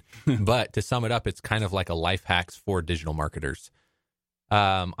conversation. But to sum it up, it's kind of like a life hacks for digital marketers.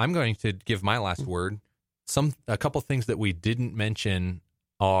 I'm going to give my last word. A couple things that we didn't mention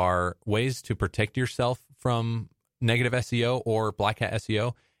are ways to protect yourself from negative SEO or Black Hat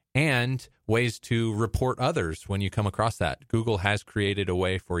SEO, and ways to report others when you come across that. Google has created a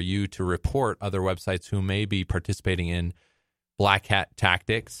way for you to report other websites who may be participating in Black Hat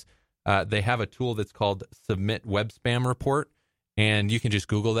tactics. They have a tool that's called Submit Web Spam Report, and you can just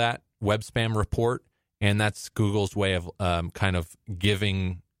Google that, Web Spam Report, and that's Google's way of kind of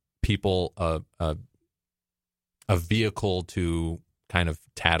giving people a vehicle to kind of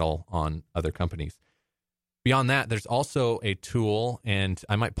tattle on other companies. Beyond that, there's also a tool, and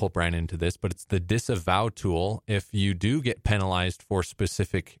I might pull Brian into this, but it's the disavow tool. If you do get penalized for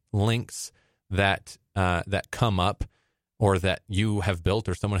specific links that come up or that you have built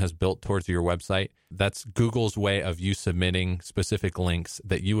or someone has built towards your website, that's Google's way of you submitting specific links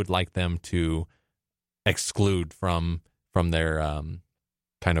that you would like them to exclude from their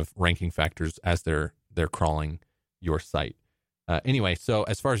kind of ranking factors as they're crawling your site. Anyway, so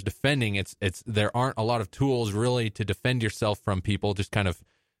as far as defending, it's there aren't a lot of tools really to defend yourself from people. Just kind of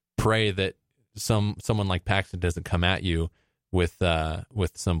pray that someone like Paxton doesn't come at you with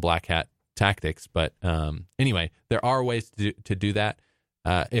some Black Hat tactics. But anyway, there are ways to do that.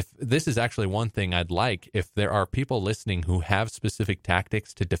 if this is actually one thing I'd like, if there are people listening who have specific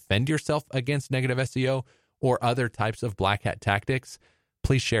tactics to defend yourself against negative SEO or other types of black hat tactics,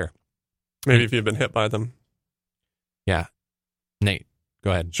 please share. Maybe if you've been hit by them. Yeah. Nate,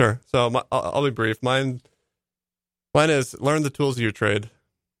 go ahead. Sure. So I'll be brief. Mine is learn the tools of your trade.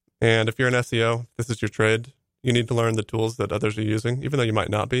 And if you're an SEO, this is your trade. You need to learn the tools that others are using, even though you might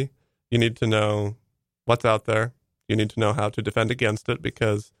not be. You need to know what's out there. You need to know how to defend against it,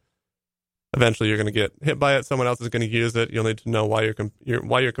 because eventually you're going to get hit by it. Someone else is going to use it. You'll need to know why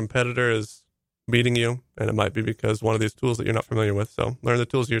your competitor is beating you, and it might be because one of these tools that you're not familiar with. So learn the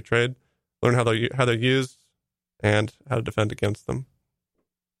tools of your trade, learn how they're used, and how to defend against them.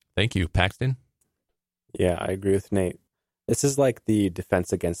 Thank you, Paxton. Yeah, I agree with Nate. This is like the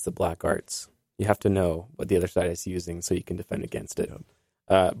defense against the black arts. You have to know what the other side is using so you can defend against it.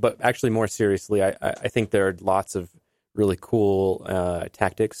 But actually, more seriously, I think there are lots of really cool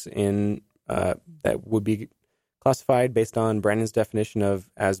tactics in that would be classified based on Brandon's definition of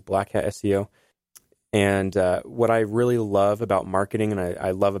as black hat SEO. And what I really love about marketing and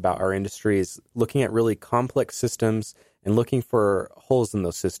I love about our industry is looking at really complex systems and looking for holes in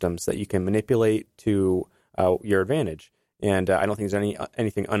those systems that you can manipulate to your advantage. And I don't think there's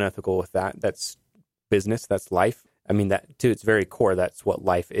anything unethical with that. That's business. That's life. I mean, that to its very core, that's what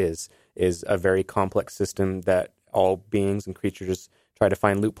life is a very complex system that all beings and creatures try to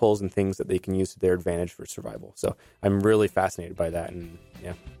find loopholes and things that they can use to their advantage for survival. So I'm really fascinated by that. And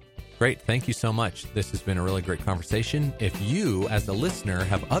yeah. Great. Thank you so much. This has been a really great conversation. If you, as a listener,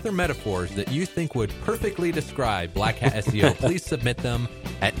 have other metaphors that you think would perfectly describe Black Hat SEO, please submit them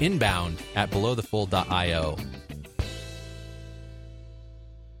at inbound@belowthefold.io.